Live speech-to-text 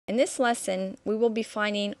In this lesson, we will be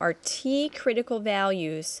finding our t critical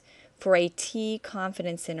values for a t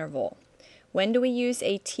confidence interval. When do we use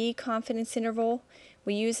a t confidence interval?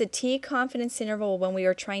 We use a t confidence interval when we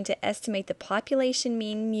are trying to estimate the population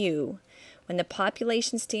mean mu, when the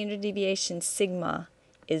population standard deviation sigma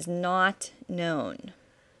is not known.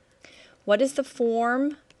 What is the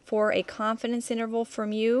form for a confidence interval for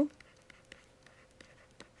mu?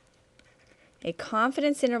 A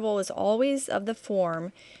confidence interval is always of the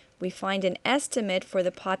form: we find an estimate for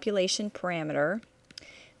the population parameter,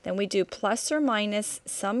 then we do plus or minus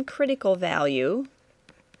some critical value,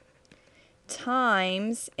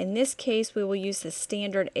 times, in this case we will use the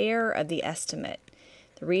standard error of the estimate.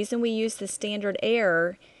 The reason we use the standard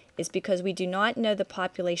error is because we do not know the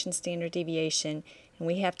population standard deviation, and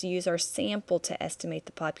we have to use our sample to estimate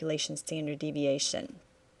the population standard deviation.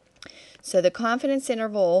 So the confidence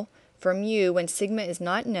interval for mu when sigma is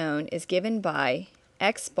not known is given by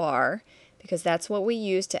x bar, because that's what we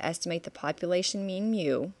use to estimate the population mean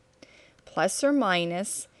mu, plus or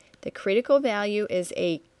minus, the critical value is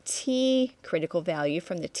a t critical value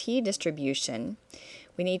from the t distribution.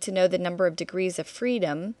 We need to know the number of degrees of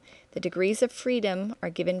freedom. The degrees of freedom are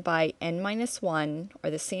given by n minus 1, or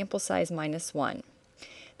the sample size minus 1.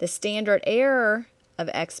 The standard error of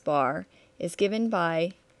x bar is given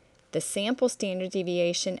by the sample standard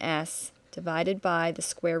deviation s divided by the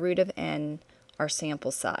square root of n, our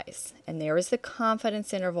sample size. And there is the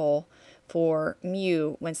confidence interval for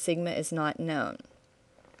mu when sigma is not known.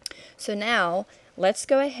 So now let's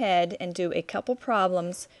go ahead and do a couple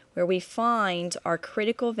problems where we find our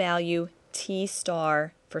critical value t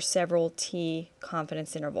star for several t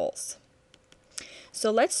confidence intervals. So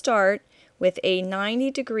let's start with a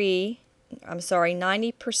 90%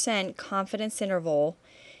 confidence interval,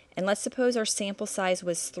 and let's suppose our sample size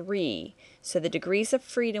was 3, so the degrees of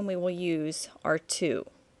freedom we will use are 2.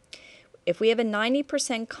 If we have a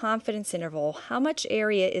 90% confidence interval, how much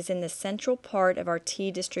area is in the central part of our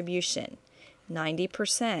t distribution?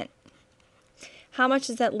 90%. How much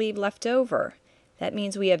does that leave left over? That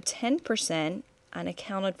means we have 10%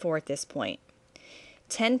 unaccounted for at this point.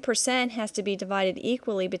 10% has to be divided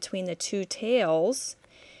equally between the two tails,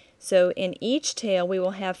 so in each tail we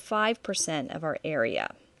will have 5% of our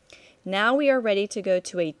area. Now we are ready to go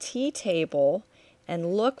to a t-table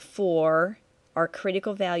and look for our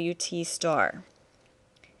critical value t star.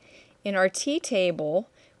 In our t-table,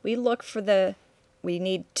 we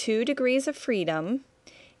need 2 degrees of freedom,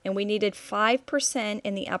 and we needed 5%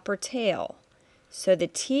 in the upper tail. So the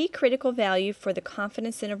t critical value for the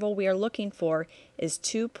confidence interval we are looking for is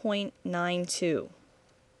 2.92.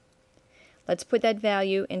 Let's put that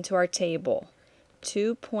value into our table,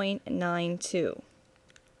 2.92.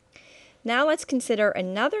 Now let's consider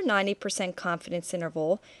another 90% confidence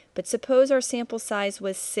interval, but suppose our sample size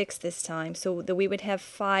was 6 this time, so that we would have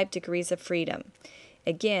 5 degrees of freedom.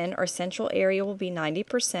 Again, our central area will be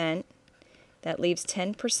 90%. That leaves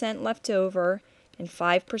 10% left over and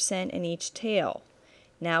 5% in each tail.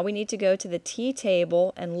 Now we need to go to the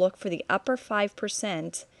t-table and look for the upper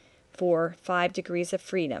 5% for 5 degrees of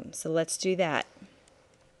freedom. So let's do that.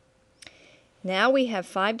 Now we have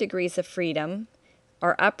 5 degrees of freedom.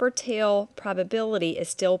 Our upper tail probability is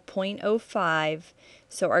still 0.05,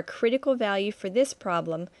 so our critical value for this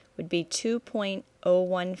problem would be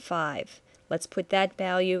 2.015. Let's put that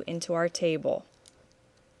value into our table.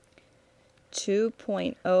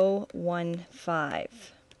 2.015.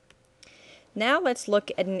 Now let's look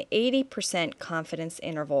at an 80% confidence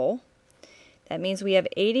interval. That means we have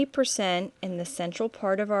 80% in the central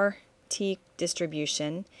part of our t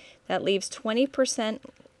distribution. That leaves 20%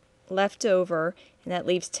 left over, and that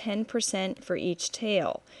leaves 10% for each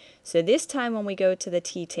tail. So this time when we go to the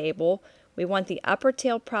t-table, we want the upper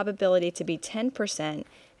tail probability to be 10%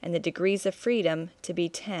 and the degrees of freedom to be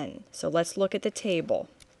 10. So let's look at the table.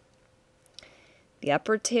 The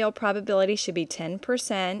upper tail probability should be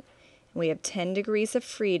 10%, and we have 10 degrees of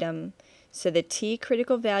freedom, so the t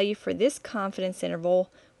critical value for this confidence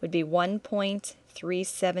interval would be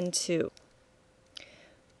 1.372.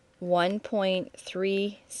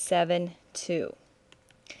 1.372.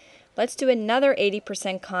 Let's do another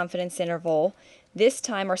 80% confidence interval. This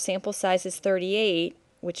time our sample size is 38,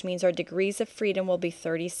 which means our degrees of freedom will be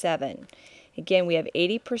 37. Again, we have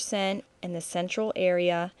 80% in the central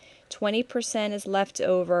area, 20% is left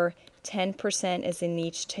over, 10% is in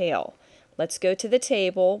each tail. Let's go to the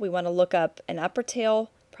table. We want to look up an upper tail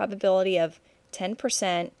probability of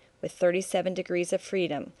 10% with 37 degrees of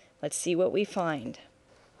freedom. Let's see what we find.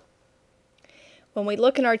 When we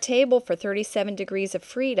look in our table for 37 degrees of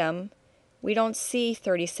freedom, we don't see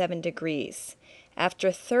 37 degrees.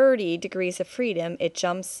 After 30 degrees of freedom, it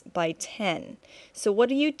jumps by 10. So what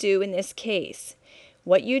do you do in this case?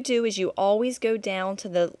 What you do is you always go down to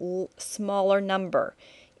the smaller number.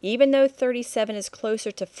 Even though 37 is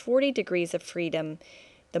closer to 40 degrees of freedom,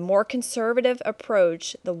 the more conservative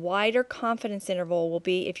approach, the wider confidence interval will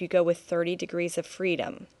be if you go with 30 degrees of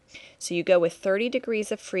freedom. So you go with 30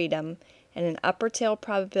 degrees of freedom and an upper tail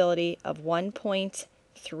probability of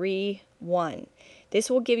 1.31. This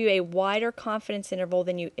will give you a wider confidence interval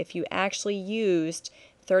than if you actually used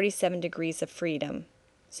 37 degrees of freedom.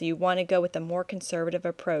 So you want to go with a more conservative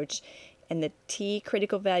approach, and the t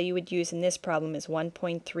critical value you would use in this problem is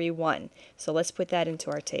 1.31. So let's put that into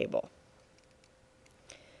our table.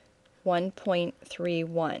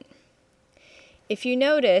 1.31. If you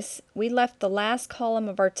notice, we left the last column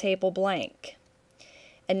of our table blank.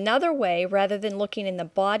 Another way, rather than looking in the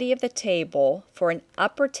body of the table for an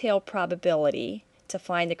upper tail probability to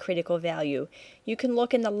find the critical value, you can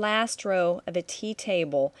look in the last row of a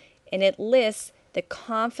t-table, and it lists the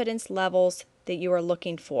confidence levels that you are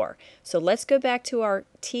looking for. So let's go back to our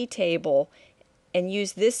t-table and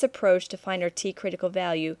use this approach to find our t-critical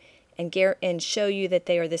value and show you that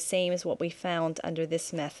they are the same as what we found under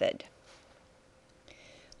this method.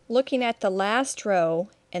 Looking at the last row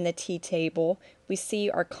in the t-table, we see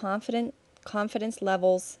our confidence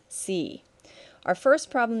levels C. Our first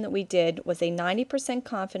problem that we did was a 90%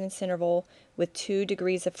 confidence interval with 2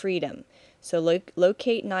 degrees of freedom. So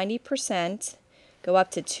locate 90%, go up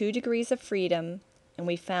to 2 degrees of freedom, and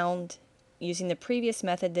we found using the previous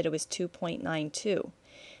method that it was 2.92.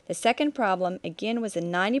 The second problem, again, was a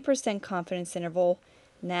 90% confidence interval,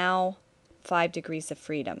 now 5 degrees of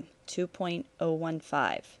freedom,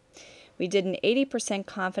 2.015. We did an 80%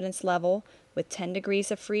 confidence level with 10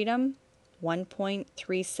 degrees of freedom,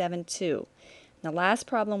 1.372. The last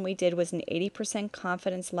problem we did was an 80%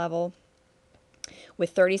 confidence level with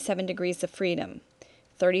 37 degrees of freedom.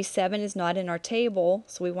 37 is not in our table,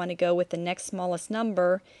 so we want to go with the next smallest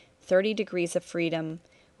number, 30 degrees of freedom,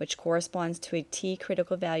 which corresponds to a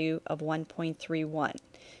t-critical value of 1.31.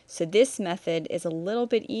 So this method is a little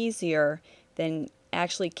bit easier than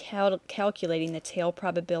actually calculating the tail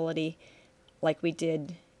probability like we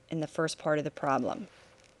did in the first part of the problem.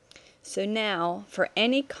 So now, for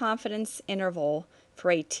any confidence interval, for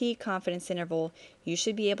a t confidence interval, you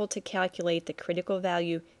should be able to calculate the critical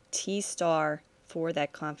value t star for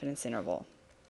that confidence interval.